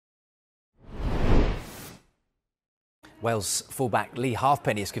Wales fullback Leigh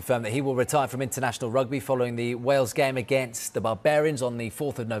Halfpenny has confirmed that he will retire from international rugby following the Wales game against the Barbarians on the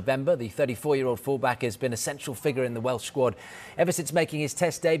 4th of November. The 34-year-old fullback has been a central figure in the Welsh squad ever since making his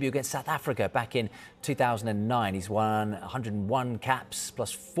Test debut against South Africa back in 2009. He's won 101 caps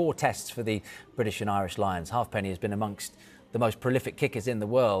plus 4 Tests for the British and Irish Lions. Halfpenny has been amongst the most prolific kickers in the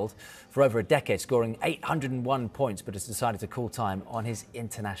world for over a decade, scoring 801 points, but has decided to call time on his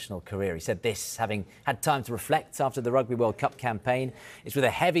international career. He said this, having had time to reflect after the Rugby World Cup campaign: "It's with a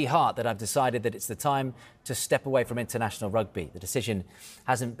heavy heart that I've decided that it's the time to step away from international rugby. The decision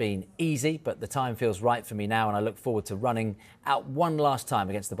hasn't been easy, but the time feels right for me now, and I look forward to running out one last time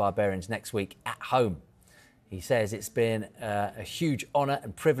against the Barbarians next week at home." He says, "It's been a huge honour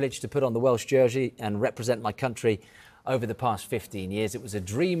and privilege to put on the Welsh jersey and represent my country over the past 15 years. It was a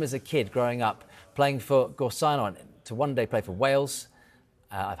dream as a kid growing up, playing for Gorsano, to one day play for Wales.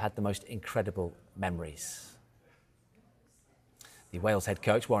 I've had the most incredible memories." The Wales head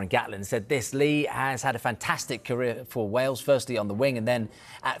coach, Warren Gatland, said this: "Leigh has had a fantastic career for Wales, firstly on the wing and then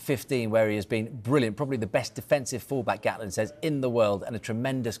at 15, where he has been brilliant, probably the best defensive fullback," Gatland says, "in the world, and a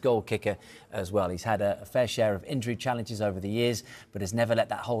tremendous goal kicker as well. He's had a fair share of injury challenges over the years, but has never let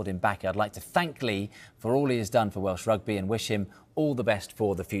that hold him back. I'd like to thank Leigh for all he has done for Welsh rugby and wish him all the best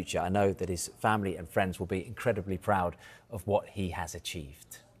for the future. I know that his family and friends will be incredibly proud of what he has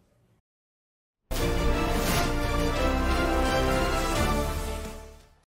achieved."